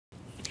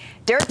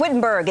Dereck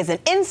Whittenburg is an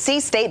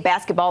NC State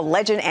basketball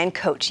legend and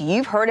coach.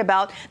 You've heard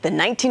about the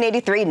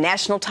 1983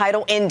 national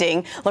title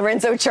ending,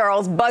 Lorenzo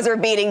Charles'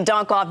 buzzer-beating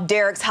dunk off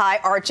Dereck's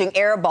high-arching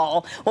air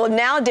ball. Well,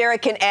 now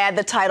Dereck can add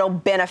the title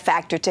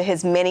benefactor to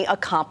his many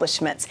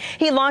accomplishments.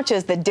 He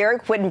launches the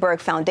Dereck Whittenburg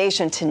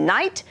Foundation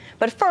tonight,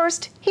 but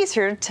first, he's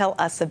here to tell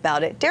us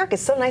about it. Dereck,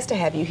 it's so nice to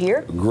have you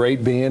here.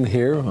 Great being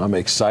here. I'm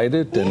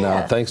excited,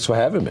 and thanks for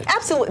having me.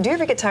 Absolutely. Do you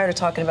ever get tired of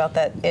talking about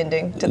that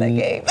ending to that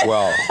game?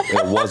 Well,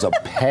 it was a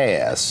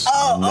pass.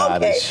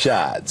 Not a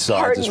shot. So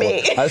I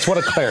just want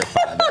to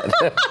clarify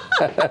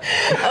that.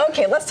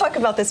 Okay, let's talk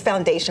about this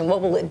foundation. What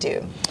will it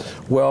do?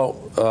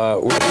 Well,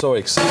 we're so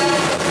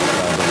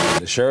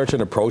excited.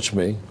 Sheraton approached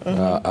me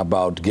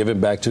about giving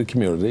back to the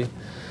community.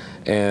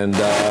 And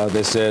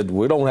they said,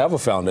 we don't have a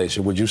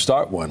foundation. Would you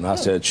start one? I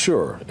said,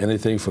 sure.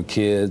 Anything for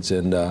kids.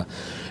 And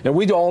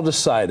we all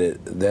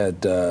decided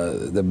that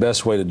the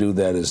best way to do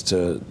that is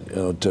to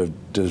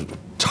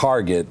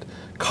target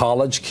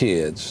college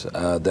kids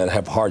that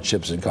have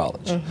hardships in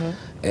college.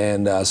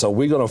 And so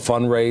we're going to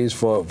fundraise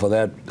for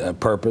that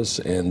purpose,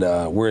 and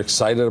we're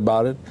excited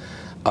about it.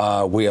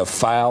 We have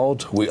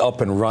filed, we're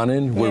up and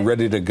running, we're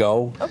ready to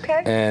go.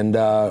 Okay. And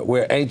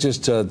we're anxious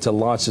to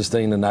launch this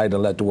thing tonight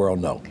and let the world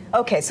know.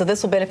 Okay, so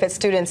this will benefit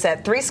students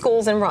at 3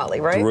 schools in Raleigh,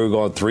 right? We're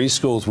going 3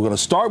 schools. We're going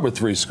to start with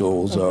 3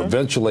 schools.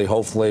 Eventually,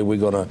 hopefully, we're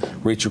going to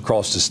reach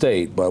across the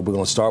state. But we're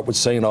going to start with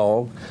St.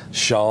 Aug,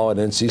 Shaw, and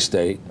NC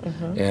State.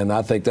 And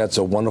I think that's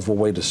a wonderful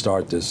way to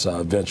start this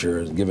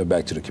venture and give it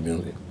back to the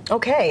community.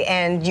 Okay,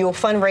 and you'll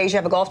fundraise. You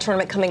have a golf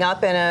tournament coming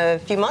up in a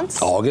few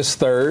months? August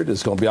 3rd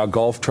is going to be our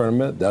golf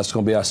tournament. That's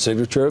going to be our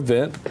signature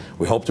event.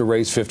 We hope to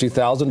raise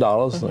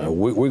 $50,000.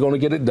 We're going to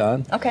get it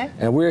done. Okay.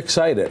 And we're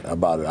excited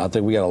about it. I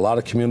think we got a lot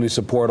of community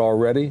support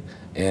already,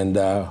 and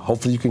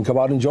hopefully you can come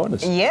out and join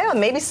us. Yeah,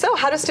 maybe so.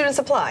 How do students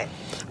apply?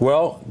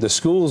 Well, the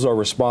schools are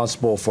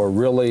responsible for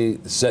really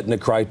setting the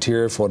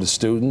criteria for the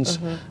students.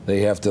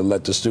 They have to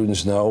let the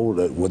students know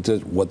that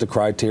what the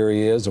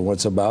criteria is and what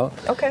it's about.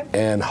 Okay.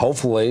 And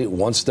hopefully,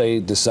 once they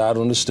decide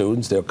on the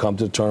students, they'll come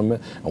to the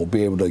tournament and we'll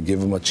be able to give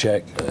them a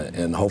check,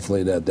 and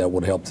hopefully that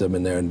would help them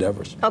in their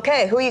endeavors.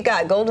 Okay, who you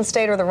got, Golden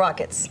State or the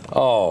Rockets?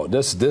 Oh,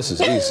 this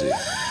is easy.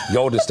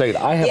 Golden State.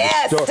 I have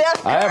a story.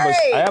 Steph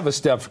Curry. I have a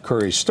Steph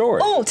Curry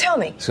story. Oh, tell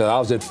me. So I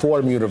was at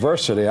Fordham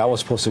University. I was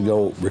supposed to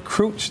go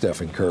recruit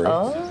Stephen Curry.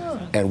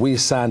 And we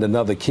signed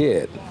another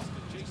kid.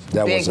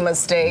 That was a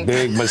mistake.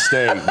 Big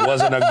mistake.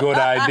 Wasn't a good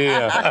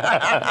idea.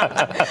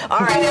 All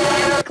right,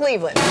 Atlanta or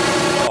Cleveland?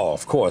 Oh,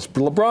 of course.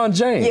 LeBron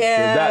James.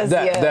 Yes,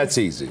 That's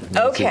easy.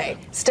 Okay.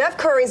 Steph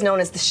Curry's known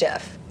as the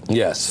chef.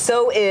 Yes.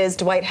 So is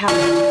Dwight Howard.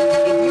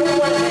 If you were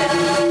one of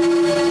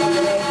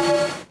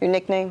them, your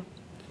nickname?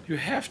 You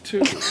have to.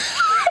 Well,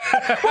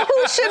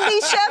 who should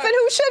be chef and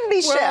who shouldn't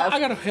be chef? Well, I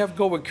got to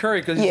go with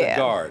Curry because he's a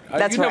guard.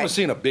 That's You've never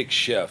seen a big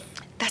chef.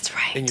 That's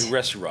right. In your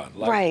restaurant.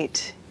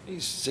 Like,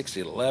 He's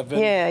 6'11".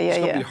 It's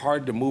going to be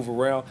hard to move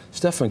around.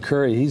 Stephen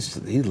Curry, he's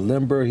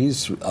limber,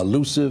 he's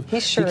elusive. He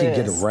sure can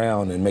get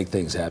around and make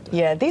things happen.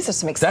 Yeah, these are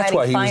some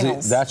exciting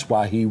finals. That's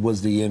why he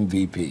was the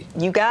MVP.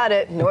 You got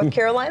it. North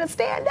Carolina,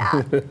 stand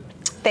up.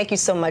 Thank you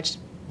so much.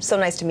 So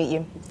nice to meet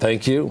you.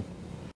 Thank you.